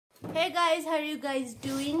Hey guys, how are you guys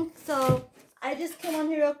doing? So I just came on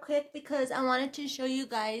here real quick because I wanted to show you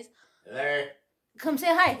guys. Hello. Come say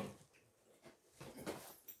hi.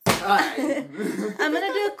 Hi. I'm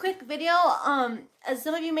gonna do a quick video. As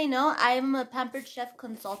some of you may know, I'm a Pampered Chef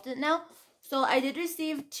consultant now. So I did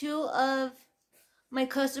receive 2 of my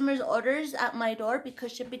customers' orders at my door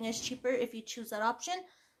because shipping is cheaper if you choose that option.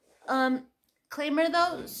 Claimer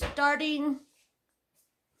though, starting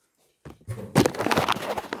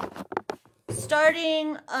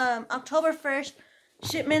October 1st,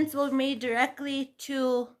 shipments will be made directly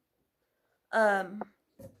to the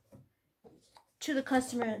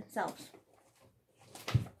customer themselves.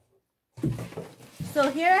 So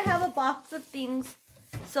here I have a box of things.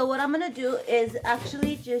 So what I'm gonna do is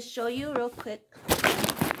actually just show you real quick. You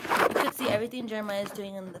could see everything Jeremiah is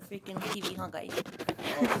doing on the freaking TV, huh guys?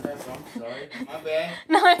 Oh, I'm sorry. My bad.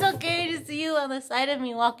 No, it's okay to see you on the side of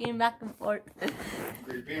me walking back and forth.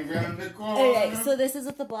 Creeping around the corner. Alright, so this is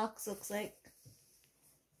what the box looks like.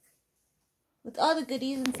 With all the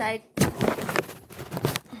goodies inside.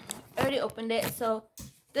 I already opened it, so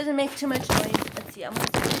it doesn't make too much noise. Let's see, I'm gonna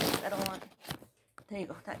turn this. I don't want. There you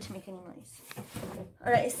go, that should make any noise.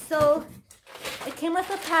 Alright, so it came with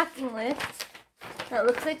a packing list that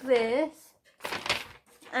looks like this.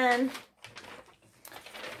 And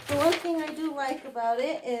the one thing I do like about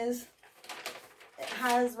it is it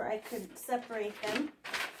has where I could separate them.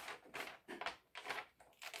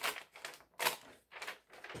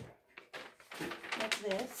 Like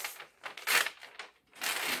this.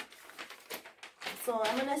 So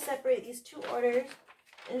I'm going to separate these 2 orders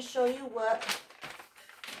and show you what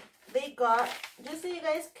they got, just so you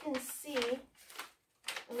guys can see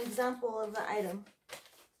an example of the item.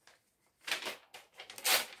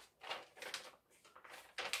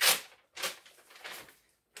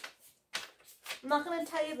 I'm not going to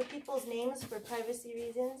tell you the people's names for privacy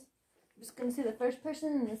reasons. I'm just going to say the first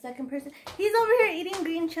person and the second person. He's over here eating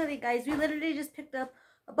green chili, guys. We literally just picked up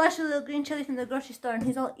a bunch of little green chili from the grocery store and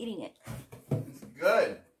he's all eating it. It's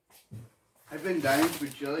good. I've been dying for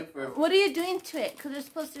chili for... What are you doing to it? Because they're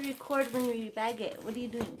supposed to record when we bag it. What are you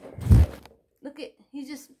doing? Look at, he's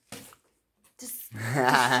just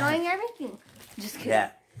destroying everything. Just kidding.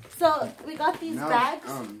 Yeah. So, we got these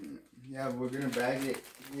bags. Yeah, we're going to bag it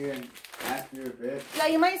here after a bit. Yeah,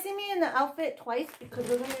 you might see me in the outfit twice because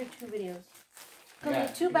we're going to do 2 videos. Comes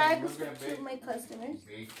with 2 bags for 2 of my customers.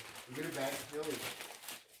 We're going to bag chili.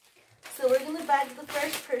 So we're going to bag the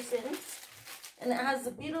first person's. And it has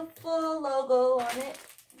a beautiful logo on it.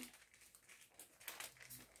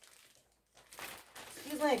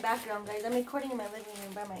 Excuse my background, guys. I'm recording in my living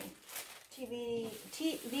room by my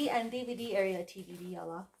TV and DVD area. TVD,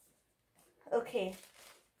 y'all. Okay.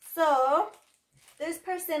 So, this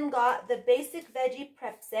person got the basic veggie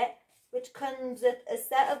prep set, which comes with a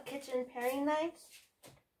set of kitchen paring knives.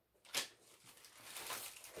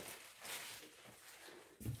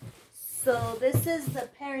 So, this is the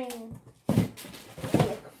paring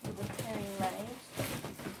knives.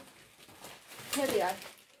 Here they are.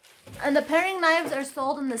 And the paring knives are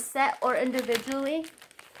sold in the set or individually.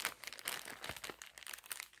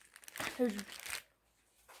 There's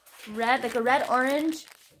red, like a red, orange,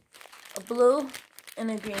 a blue,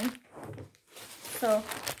 and a green. So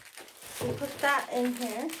we put that in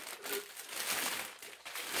here.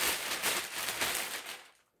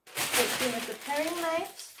 It came with the paring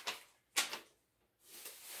knives,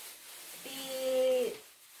 the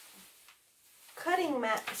cutting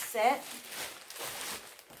mat set.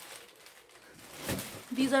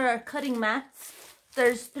 These are our cutting mats.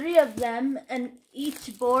 There's 3 of them, and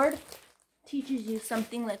each board teaches you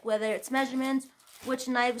something, like whether it's measurements, which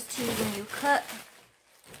knives to use when you cut,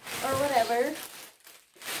 or whatever.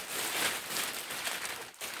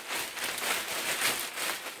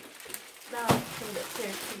 Now I'll put it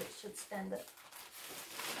here so it should stand up.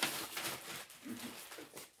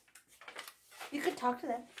 You could talk to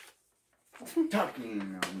them. Talking?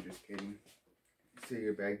 No, I'm just kidding. So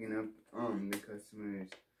you're bagging up the customers.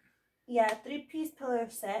 Yeah, 3-piece pillar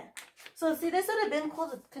set. So see, this would have been cool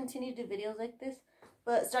to continue to do videos like this,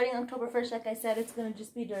 but starting October 1st, like I said, it's gonna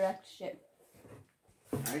just be direct ship.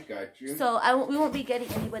 I got you. So we won't be getting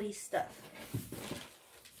anybody's stuff.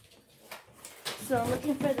 So I'm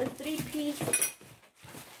looking for the 3-piece.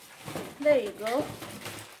 There you go.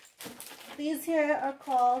 These here are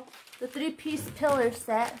called the 3-piece pillar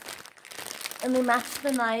set. And they match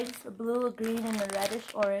the knives, a blue, a green, and a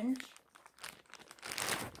reddish orange.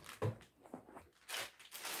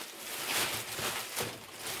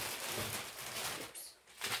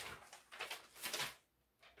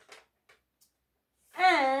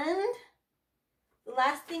 And the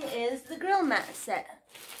last thing is the grill mat set.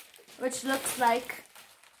 which looks like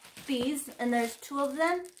these, and there's 2 of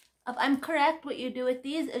them. If I'm correct, what you do with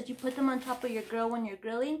these is you put them on top of your grill when you're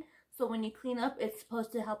grilling, so when you clean up, it's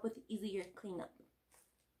supposed to help with easier cleanup.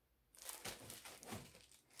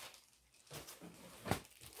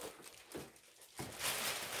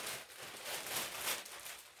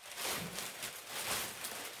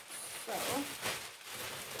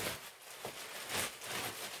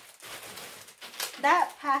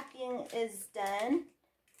 That packing is done,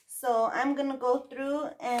 so I'm gonna go through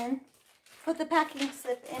and put the packing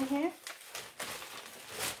slip in here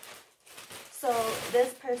so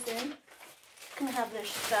this person can have their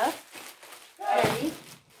stuff ready.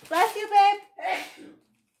 Bless you,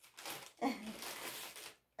 babe.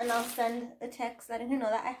 And I'll send a text letting her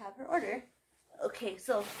know that I have her order. Okay,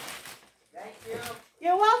 so Thank you.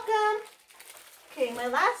 you're welcome. Okay, my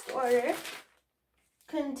last order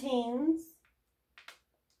contains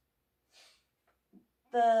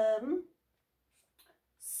the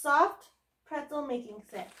soft pretzel making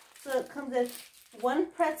set. So it comes with 1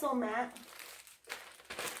 pretzel mat,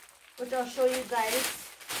 which I'll show you guys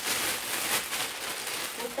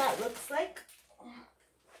what that looks like.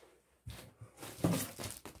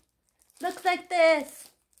 Looks like this.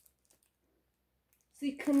 So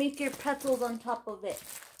you can make your pretzels on top of it.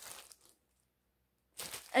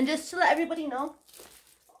 And just to let everybody know,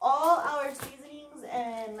 all our seasonings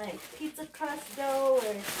and like pizza crust dough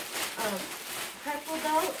or pretzel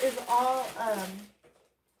dough is all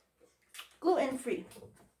gluten free.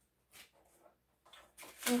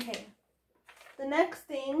 Okay, the next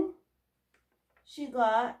thing she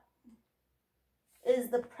got is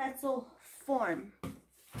the pretzel form.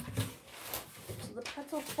 So the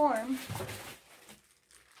pretzel form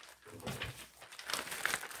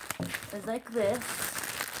is like this.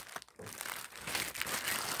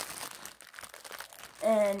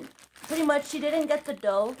 And pretty much she didn't get the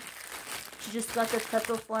dough. She just got the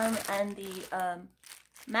pretzel form and the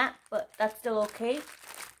mat, but that's still okay.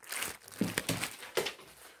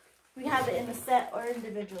 We have it in a set or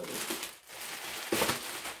individually.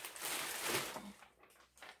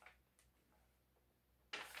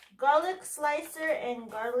 Garlic slicer and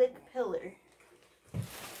garlic pillar.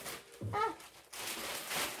 Ah!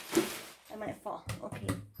 I might fall. Okay.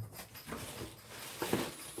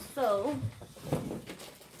 So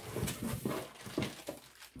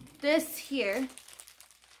this here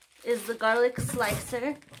is the garlic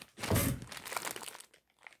slicer.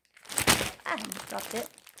 Ah, dropped it.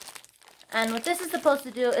 And what this is supposed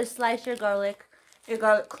to do is slice your garlic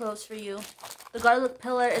cloves for you. The garlic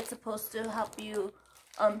pillar, it's supposed to help you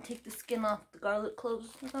take the skin off the garlic cloves,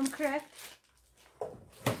 if I'm correct.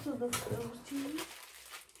 So those to you.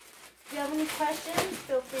 If you have any questions,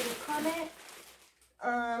 feel free to comment.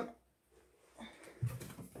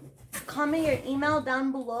 Comment your email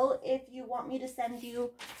down below if you want me to send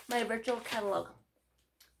you my virtual catalog.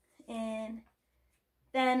 And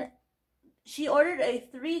then she ordered a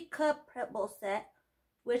 3-cup prep bowl set,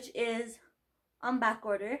 which is on back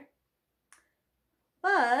order.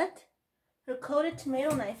 But her coated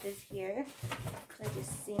tomato knife is here. I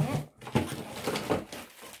just seen it.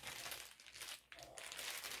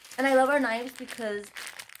 And I love our knives because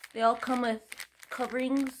they all come with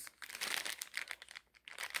coverings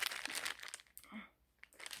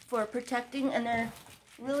for protecting, and they're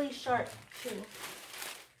really sharp too.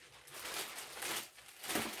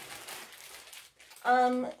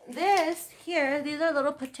 This here, these are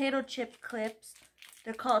little potato chip clips.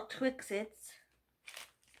 They're called Twix-Its.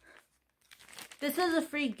 This is a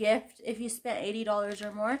free gift if you spent $80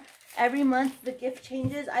 or more. Every month the gift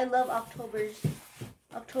changes. I love October's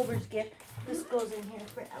gift. This goes in here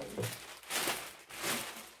for Ellie.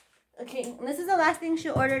 Okay, and this is the last thing she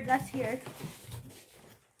ordered. That's here.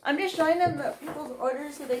 I'm just showing them the people's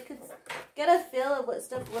orders so they could get a feel of what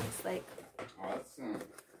stuff looks like. Awesome.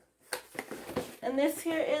 And this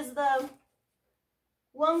here is the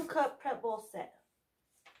 1-cup prep bowl set.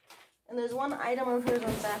 And there's one item of hers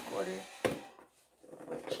on back order,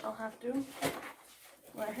 which I'll have to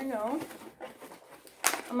let her know.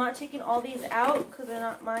 I'm not taking all these out because they're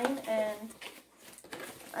not mine and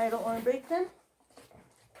I don't want to break them.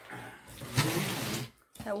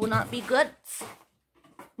 That will not be good.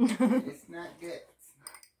 It's not good.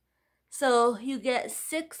 So you get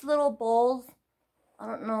 6 little bowls. I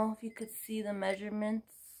don't know if you could see the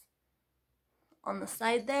measurements on the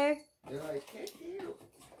side there. They're like, hey, you.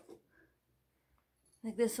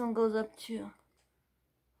 Like this one goes up to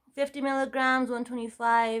 50 milligrams,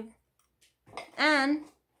 125. And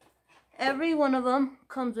every one of them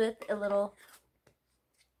comes with a little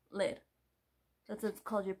lid. That's what's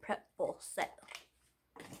called your prep bowl set.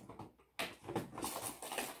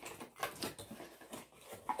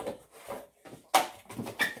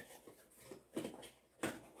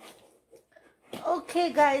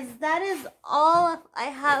 Okay, guys, that is all I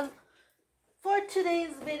have for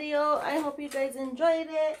today's video. I hope you guys enjoyed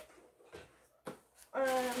it.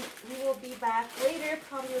 We will be back later,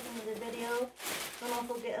 probably with another video. Don't know if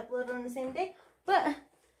we'll get uploaded on the same day, but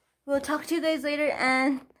we'll talk to you guys later,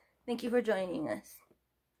 and thank you for joining us.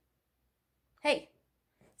 Hey,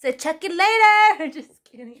 so check it later. Just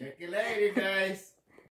kidding. Check it later, guys.